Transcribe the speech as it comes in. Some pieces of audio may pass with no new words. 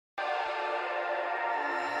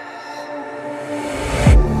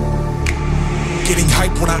getting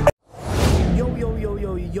hype when I.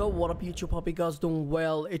 Yo, what up YouTube? Hope you guys doing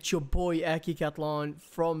well. It's your boy Aki Catline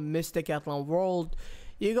from Mr. Catline World.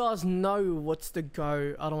 You guys know what's the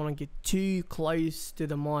go. I don't want to get too close to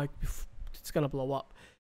the mic, it's gonna blow up.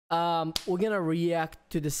 We're gonna react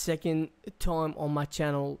to the second time on my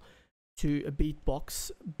channel to a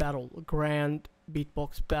beatbox battle, a Grand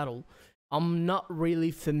Beatbox Battle. I'm not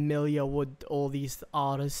really familiar with all these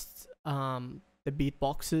artists, the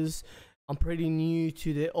beatboxers. I'm pretty new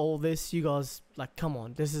to all this. You guys, like, come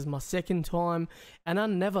on, this is my second time, and I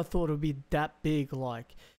never thought it would be that big.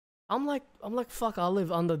 Like, I'm like, fuck, I live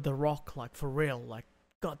under the rock, like, for real. Like,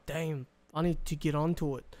 god damn, I need to get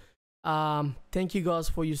onto it. Thank you guys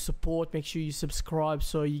for your support. Make sure you subscribe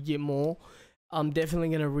so you get more. I'm definitely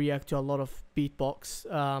gonna react to a lot of beatbox,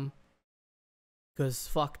 because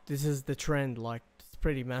fuck, this is the trend. Like, it's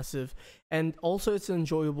pretty massive, and also it's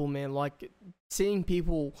enjoyable, man. Like, seeing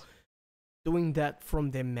people doing that from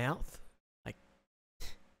their mouth, like,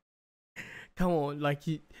 come on, like,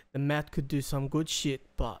 the mat could do some good shit,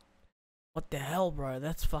 but what the hell, bro?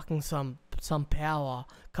 That's fucking some power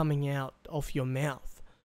coming out of your mouth.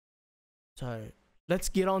 So let's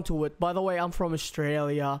get onto it. By the way, I'm from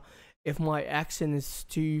Australia. If my accent is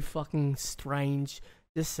too fucking strange,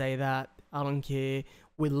 just say that. I don't care.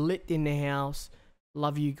 We're lit in the house.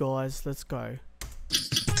 Love you guys. Let's go.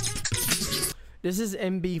 This is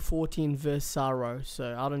MB14 versus SARO,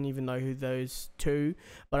 so I don't even know who those two,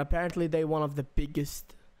 but apparently they're one of the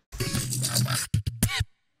biggest.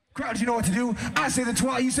 Crowd, you know what to do. I say the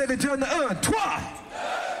twa, you say the turn, the twa.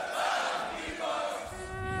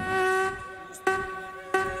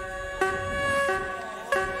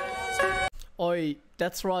 Oi,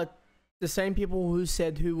 that's right. The same people who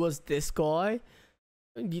said who was this guy.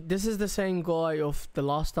 This is the same guy of the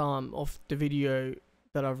last time of the video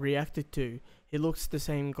that I've reacted to. He looks the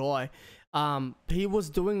same guy. He was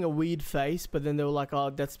doing a weird face, but then they were like, oh,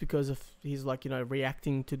 that's because of he's, like, you know,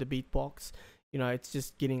 reacting to the beatbox. You know, it's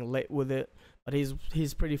just getting lit with it. But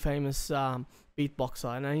he's pretty famous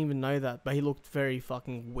beatboxer, and I didn't even know that. But he looked very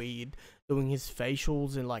fucking weird doing his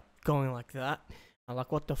facials and, like, going like that. I'm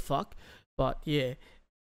like, what the fuck? But yeah,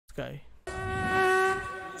 let's go.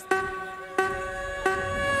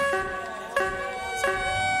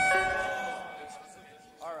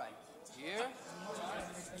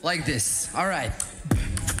 Like this. All right.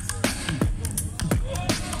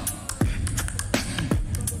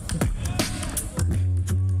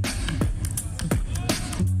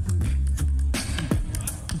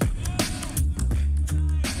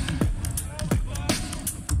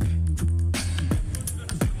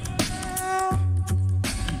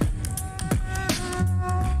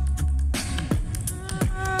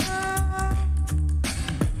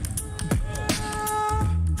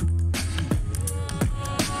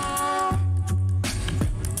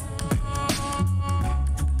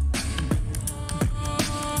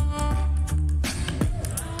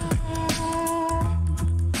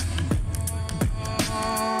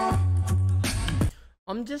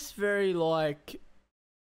 I'm just very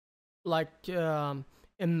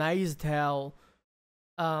amazed how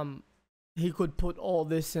he could put all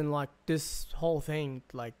this in, like, this whole thing,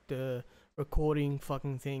 like the recording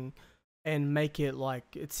fucking thing, and make it like,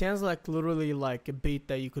 it sounds like literally like a beat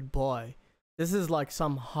that you could buy. This is like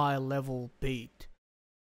some high level beat,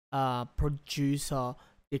 producer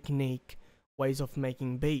technique, ways of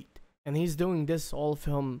making beat, and he's doing this all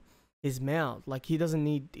from his mouth. Like, he doesn't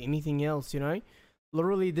need anything else, you know.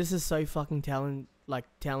 Literally, this is so fucking talented,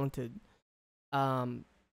 to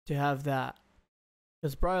have that.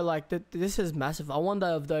 Cause bro, like, this is massive. I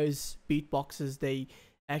wonder if those beatboxers, they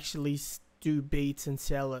actually do beats and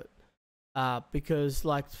sell it. Because,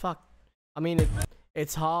 like, fuck, I mean,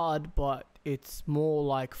 it's hard, but it's more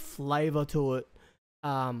like flavor to it,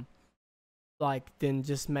 like, than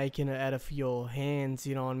just making it out of your hands.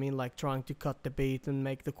 You know what I mean? Like, trying to cut the beat and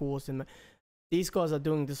make the chorus, and these guys are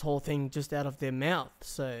doing this whole thing just out of their mouth.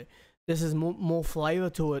 So this is more flavor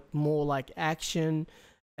to it, more like action.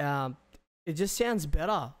 It just sounds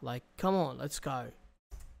better. Like, come on, let's go.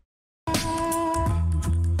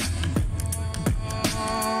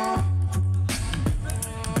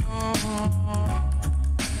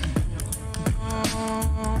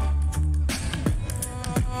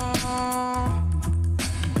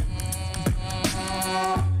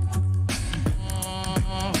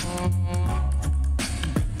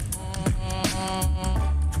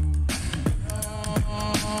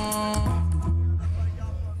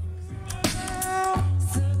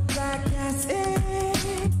 Like I said,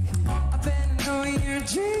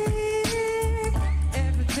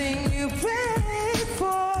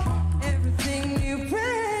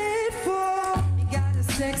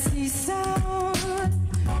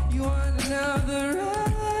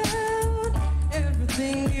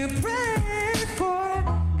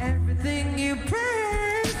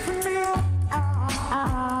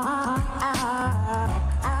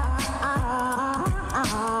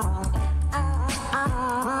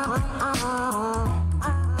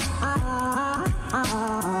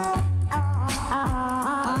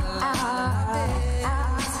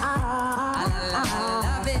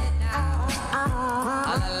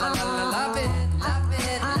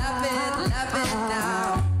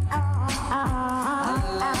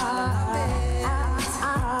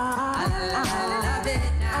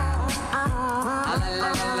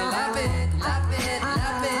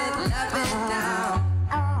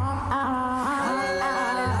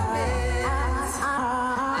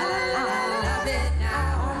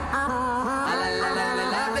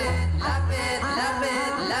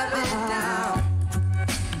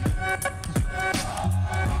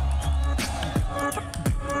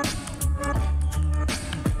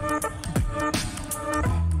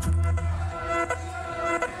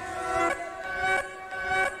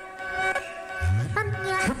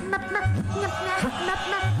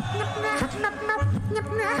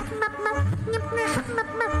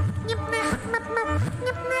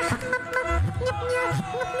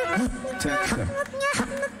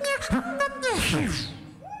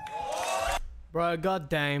 Bro,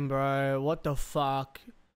 goddamn, bro. What the fuck?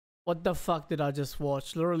 What the fuck did I just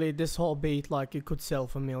watch? Literally, this whole beat, like, it could sell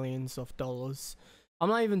for millions of dollars. I'm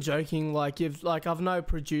not even joking. Like, I've known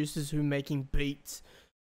producers who making beats,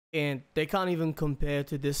 and they can't even compare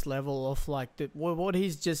to this level of, like, what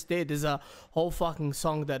he's just did. There's a whole fucking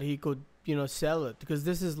song that he could, you know, sell it. Because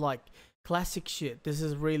this is, like, classic shit. This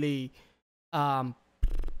is really,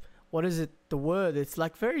 what is it? The word? It's,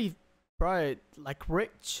 like, very, bro, like,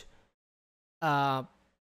 rich.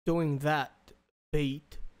 Doing that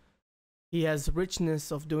beat. He has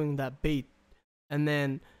richness of doing that beat. And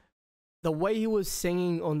then the way he was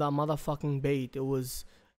singing on that motherfucking beat, it was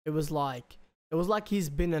like he's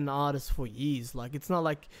been an artist for years. Like, it's not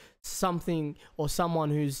like something or someone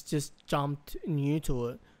who's just jumped new to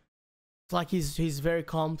it. It's like he's very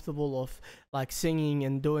comfortable of, like, singing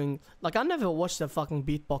and doing, like, I never watched a fucking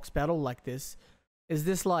beatbox battle like this. Is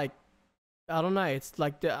this, like, I don't know, it's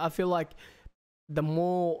like I feel like the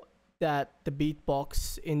more that the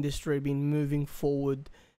beatbox industry been moving forward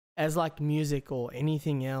as, like, music or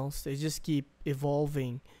anything else, they just keep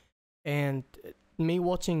evolving. And me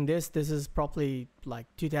watching this is probably like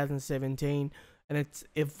 2017, and it's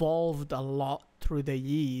evolved a lot through the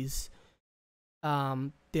years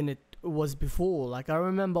than it was before. Like, I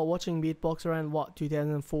remember watching beatbox around, what,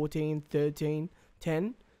 2014, 13,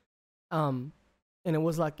 10, and it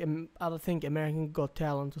was like, I think American Got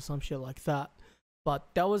Talent or some shit like that.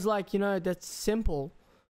 But that was like, you know, that's simple.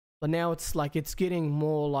 But now it's like, it's getting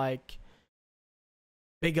more like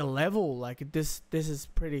bigger level. Like, this is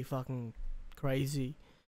pretty fucking crazy.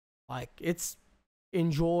 Like, it's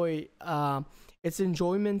enjoyment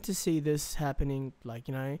to see this happening. Like,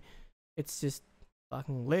 you know, it's just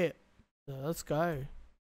fucking lit. So let's go.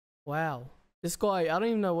 Wow. This guy, I don't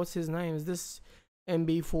even know what's his name. Is this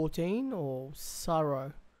MB14 or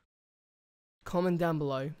SARO? Comment down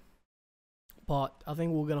below. But I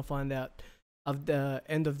think we're gonna find out at the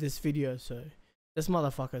end of this video. So this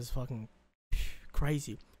motherfucker is fucking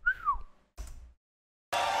crazy.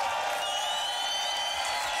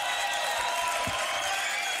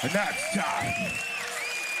 And that's time.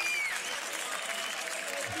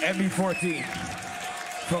 MB14.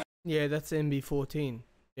 Yeah, that's MB14.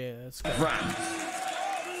 Yeah, that's good.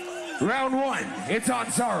 Round one. It's on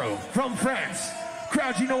SARO from France.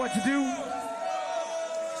 Crowd, you know what to do?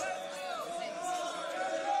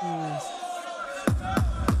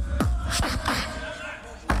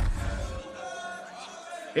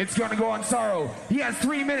 It's gonna go on SARO. He has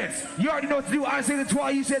 3 minutes. You already know what to do. I say the trois,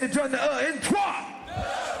 you say the turn the and trois.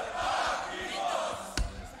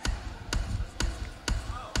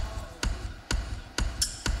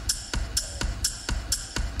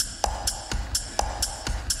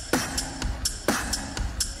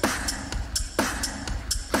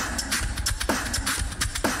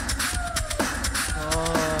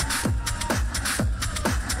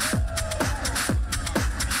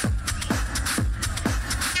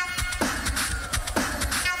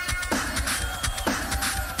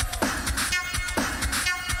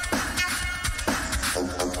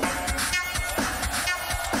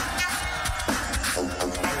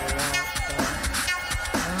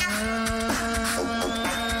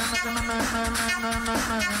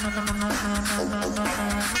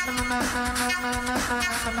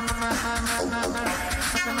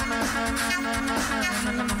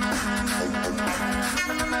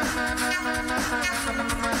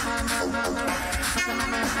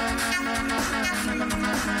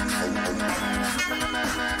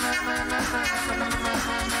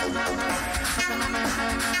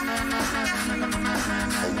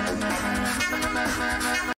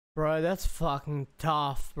 Bro, that's fucking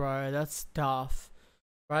tough, bro. That's tough.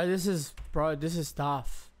 Bro, this is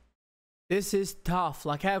tough. This is tough.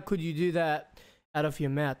 Like, how could you do that out of your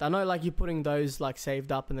mouth? I know, like, you're putting those, like,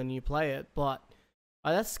 saved up and then you play it, but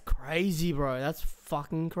that's crazy, bro. That's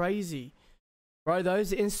fucking crazy. Bro,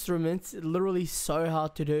 those instruments are literally so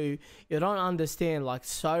hard to do. You don't understand, like,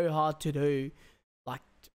 so hard to do. Like,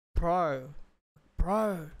 bro.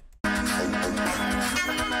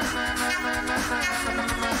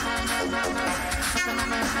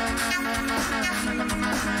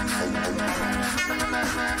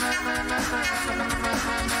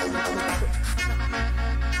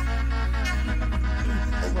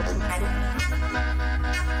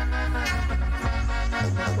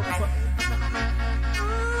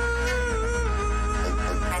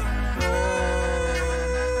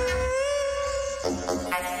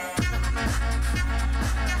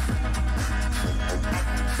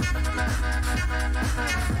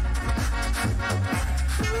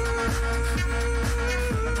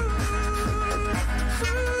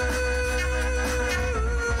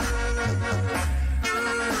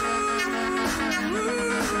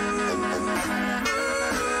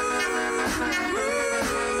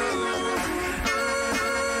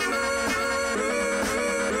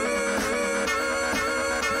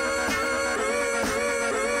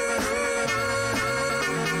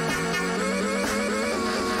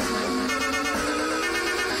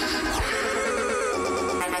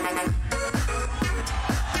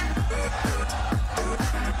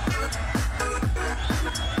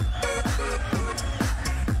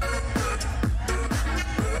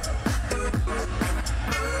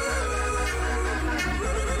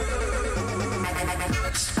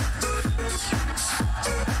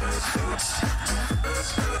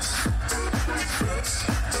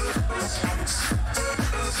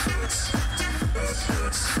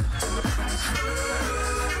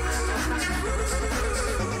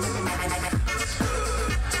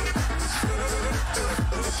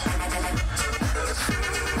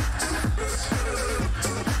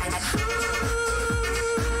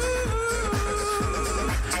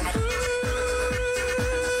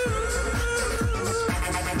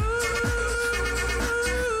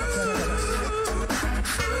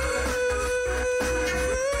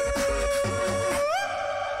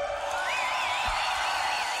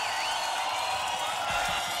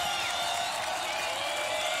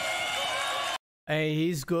 Hey,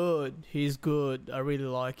 he's good. He's good. I really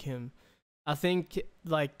like him. I think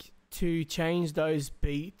like to change those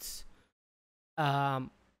beats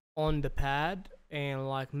on the pad and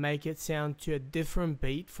like make it sound to a different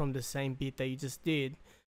beat from the same beat that you just did.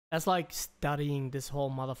 That's like studying this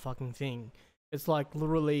whole motherfucking thing. It's like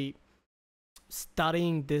literally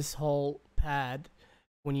studying this whole pad.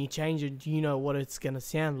 When you change it, you know what it's gonna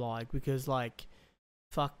sound like, because like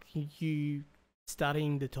fuck you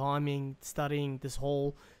studying the timing, studying this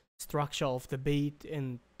whole structure of the beat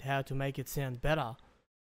and how to make it sound better.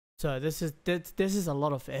 So this is a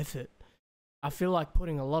lot of effort. I feel like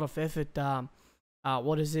putting a lot of effort.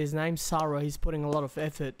 What is his name? SARO. He's putting a lot of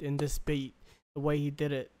effort in this beat. The way he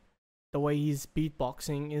did it, the way he's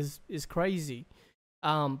beatboxing is crazy.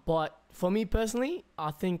 But for me personally,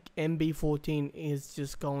 I think MB14 is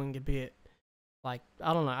just going a bit like,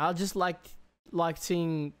 I don't know. I just like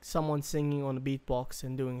seeing someone singing on a beatbox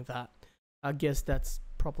and doing that. I guess that's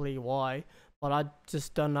probably why. But I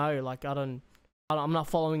just don't know. Like I'm not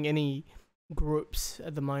following any groups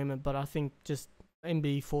at the moment. But I think just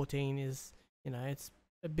MB14 is, you know, it's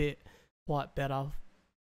a bit quite better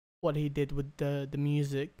what he did with the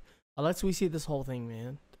music. Let's we see this whole thing,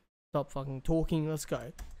 man. Stop fucking talking. Let's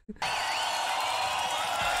go.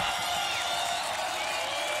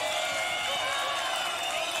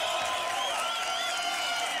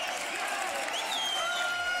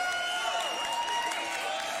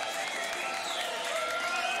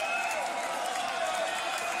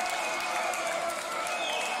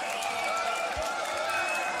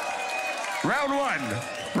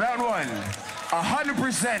 Round one.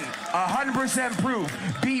 100% proof.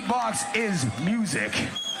 Beatbox is music.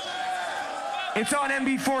 It's on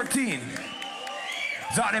MB14.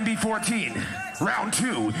 It's on MB14. Round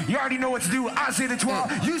 2. You already know what to do. I say the trois,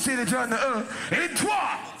 you say the done, and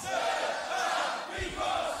trois.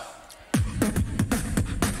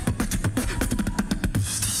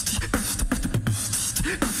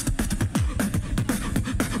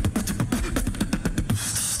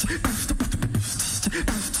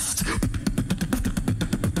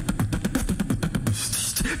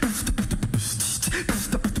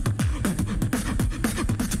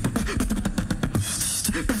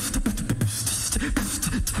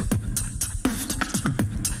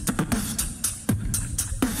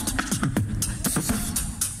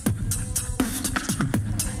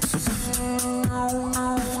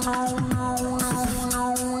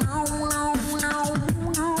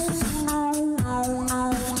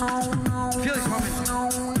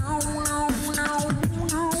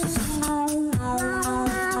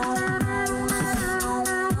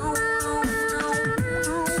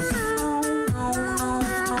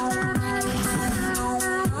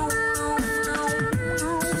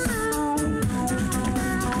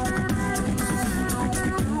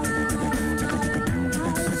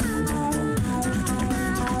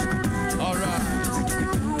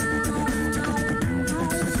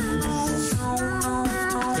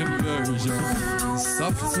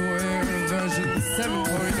 Software version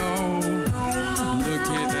 7.0.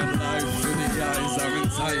 Looking at life through the eyes of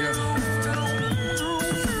entire.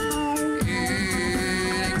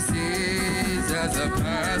 It exists as a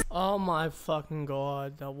past. Oh my fucking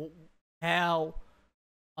god. How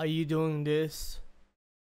are you doing this?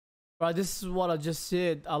 Right, this is what I just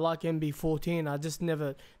said. I like MB14. I just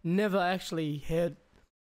never actually heard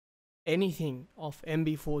anything of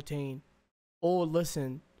MB14 or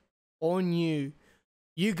listened or knew.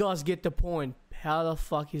 You guys get the point. How the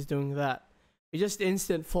fuck he's doing that? You just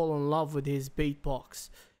instant fall in love with his beatbox,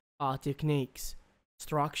 techniques,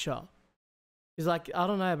 structure. He's like, I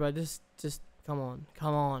don't know, bro. Just come on.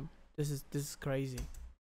 This is crazy.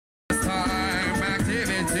 Time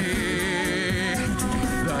activity,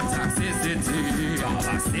 the toxicity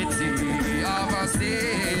of our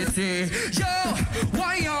city. Yo,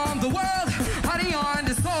 why on the world? Honey on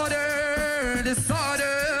disorder.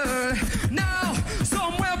 Now,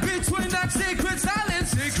 somewhere between that secret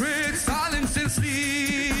silence and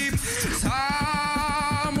sleep. Somewhere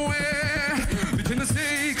between the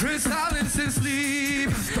secret silence and sleep.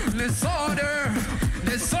 Disorder.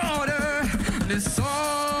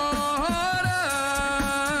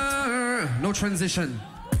 No transition.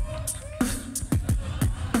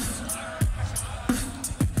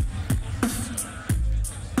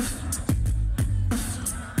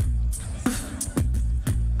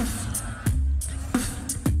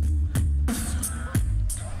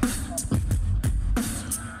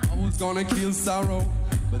 Gonna kill SARO,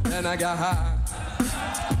 but then I got high.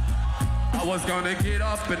 I was gonna get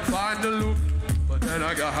up and find the loop, but then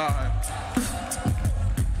I got high.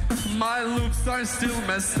 My loops are still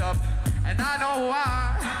messed up, and I know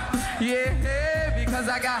why. Yeah, because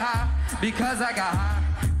I got high, because I got high,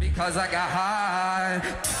 because I got high.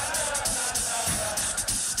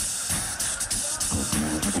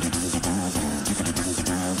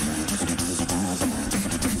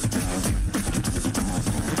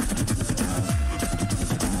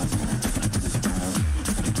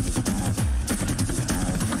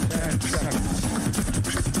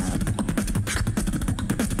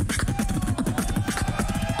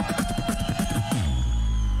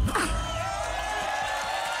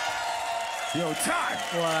 Yo, time.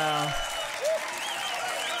 Wow.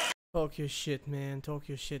 Talk your shit, man. Talk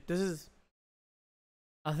your shit.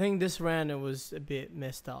 I think this round it was a bit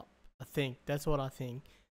messed up. I think. That's what I think.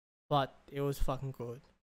 But it was fucking good.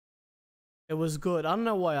 It was good. I don't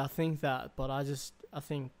know why I think that, but I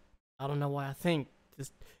don't know why I think.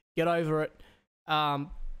 Just get over it.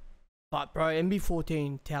 But bro,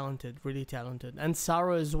 MB14, talented. Really talented. And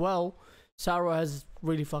SARO as well. SARO has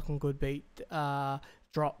really fucking good beat.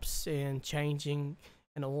 Drops and changing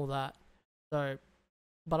and all that. So,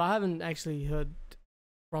 but I haven't actually heard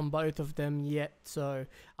from both of them yet, so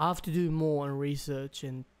I have to do more and research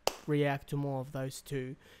and react to more of those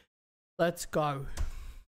two. Let's go.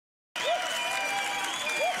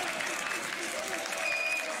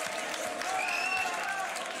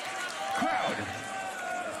 Crowd,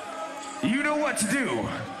 you know what to do.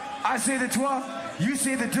 I say the toi, you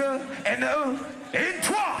say the deux, and the and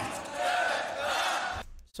toi.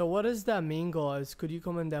 So what does that mean, guys? Could you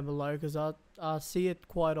comment down below? Because I see it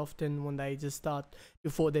quite often when they just start,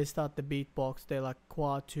 before they start the beatbox, they're like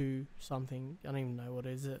qua to something. I don't even know what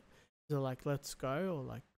is it. Is it like let's go or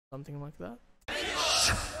like something like that?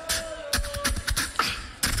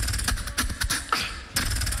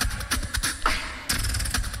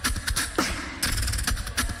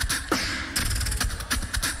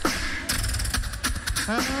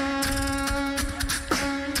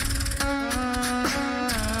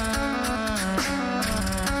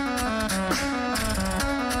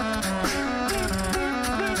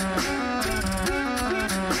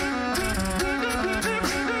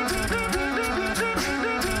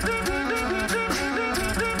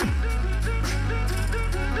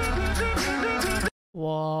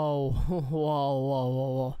 Whoa.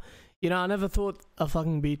 You know, I never thought a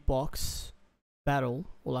fucking beatbox battle,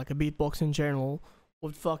 or like a beatbox in general,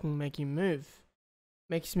 would fucking make you move.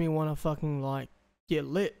 Makes me want to fucking like get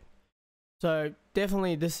lit. So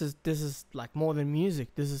definitely this is like more than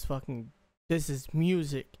music. This is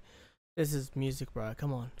music. This is music, bro.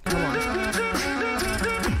 Come on.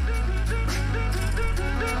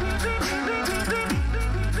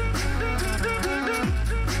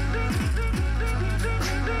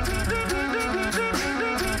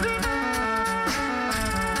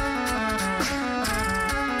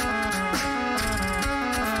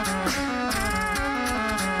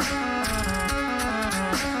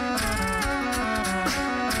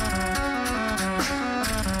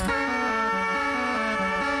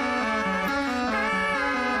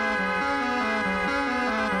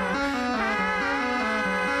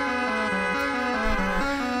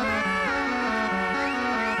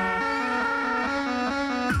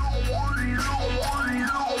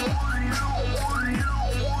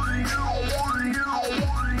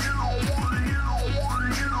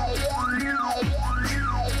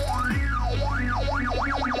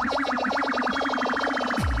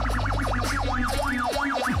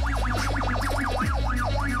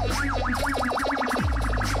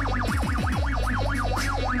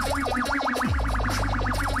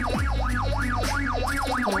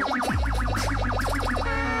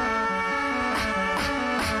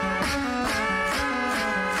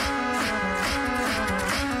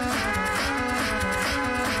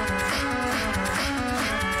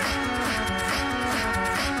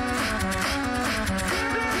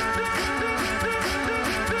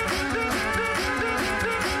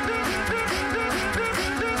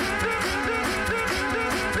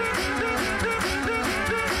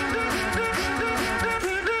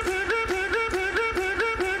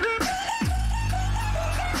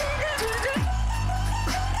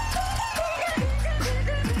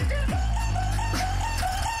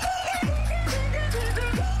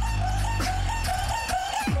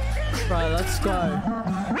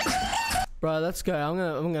 Bro, let's go.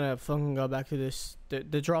 I'm gonna fucking go back to this.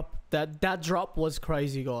 The drop, that drop was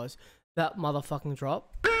crazy, guys. That motherfucking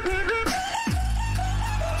drop.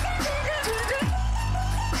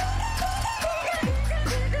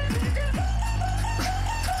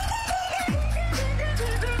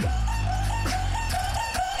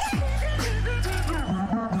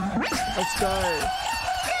 Let's go.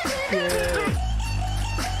 Yeah.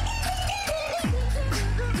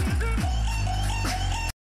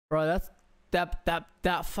 Bro,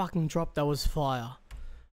 that fucking drop, that was fire.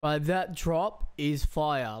 Right, that drop is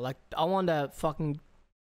fire. Like, I wonder fucking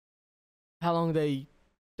how long they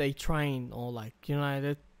train, or like, you know,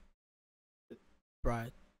 that,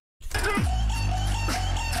 right.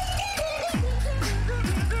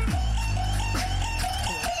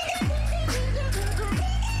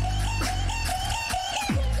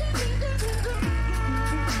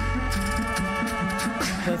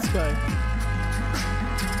 Let's go.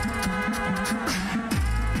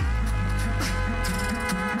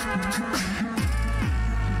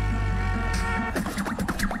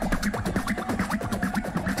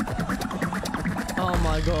 Oh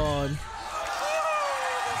my god.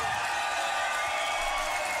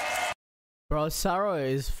 Bro, SARO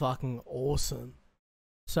is fucking awesome.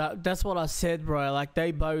 So that's what I said, bro. Like,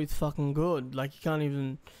 they both fucking good. Like, you can't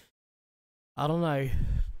even, I don't know.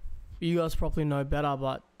 You guys probably know better,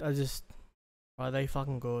 but I just, bro, they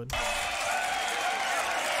fucking good.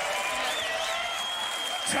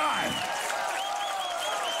 Time.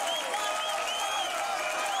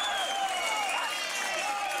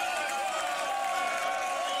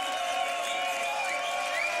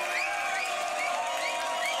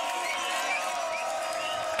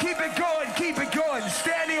 Keep it going, keep it going.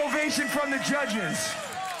 Standing ovation from the judges.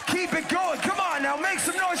 Keep it going. Come on now, make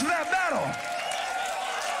some noise for that battle.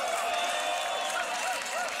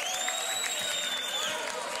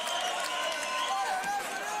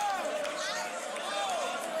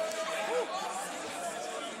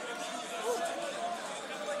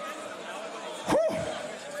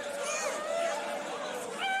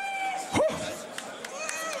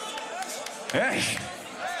 Hey.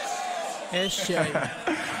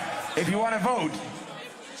 If you want to vote,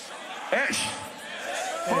 Ish.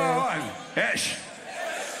 Hold on. Ish.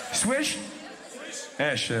 Swish?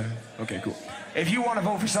 Ish. Okay, cool. If you want to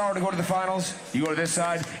vote for SARO to go to the finals, you go to this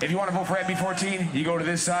side. If you want to vote for MB14, you go to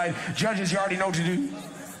this side. Judges, you already know what to do.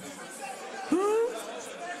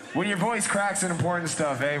 When your voice cracks and important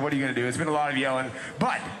stuff, eh? What are you going to do? It's been a lot of yelling.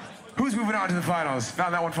 But who's moving on to the finals?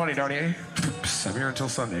 Found that one funny, don't you? I'm here until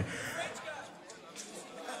Sunday.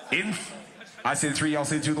 I say the 3, y'all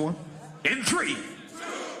say the 2, the 1. In 3, 2,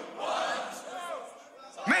 1.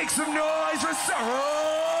 Make some noise for SARO!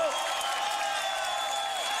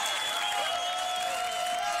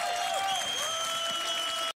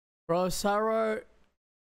 Bro, SARO,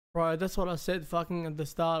 bro, that's what I said fucking at the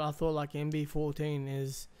start. I thought like MB14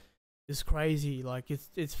 is crazy. Like,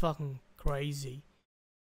 it's fucking crazy.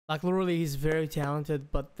 Like, literally, he's very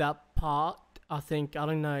talented, but that part, I think, I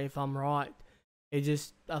don't know if I'm right.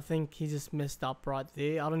 I think he just messed up right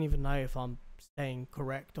there. I don't even know if I'm saying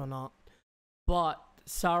correct or not. But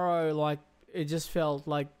SARO, like, it just felt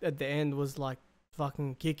like at the end was like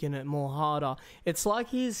fucking kicking it more harder. It's like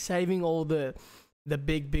he's saving all the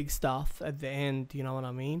big stuff at the end, you know what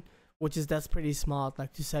I mean? That's pretty smart,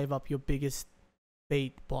 like, to save up your biggest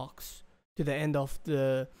beatbox to the end of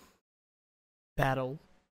the battle.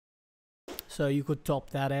 So you could top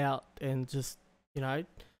that out and just, you know,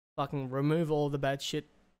 fucking remove all the bad shit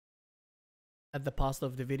at the past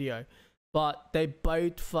of the video. But they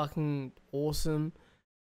both fucking awesome.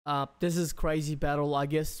 This is crazy battle, I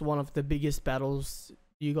guess one of the biggest battles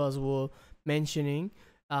you guys were mentioning.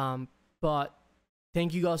 But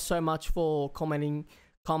thank you guys so much for commenting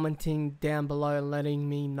down below and letting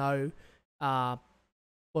me know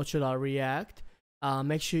what should I react.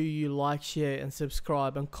 Make sure you like, share and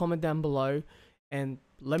subscribe, and comment down below and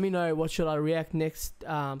let me know what should I react next,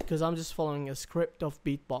 because I'm just following a script of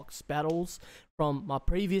beatbox battles from my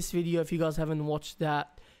previous video. If you guys haven't watched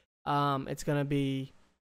that, it's gonna be,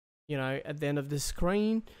 you know, at the end of the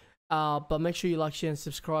screen. But make sure you like, share and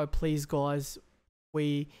subscribe, please guys.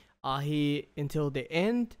 We are here until the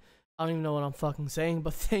end. I don't even know what I'm fucking saying,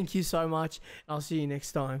 but thank you so much, and I'll see you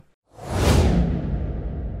next time.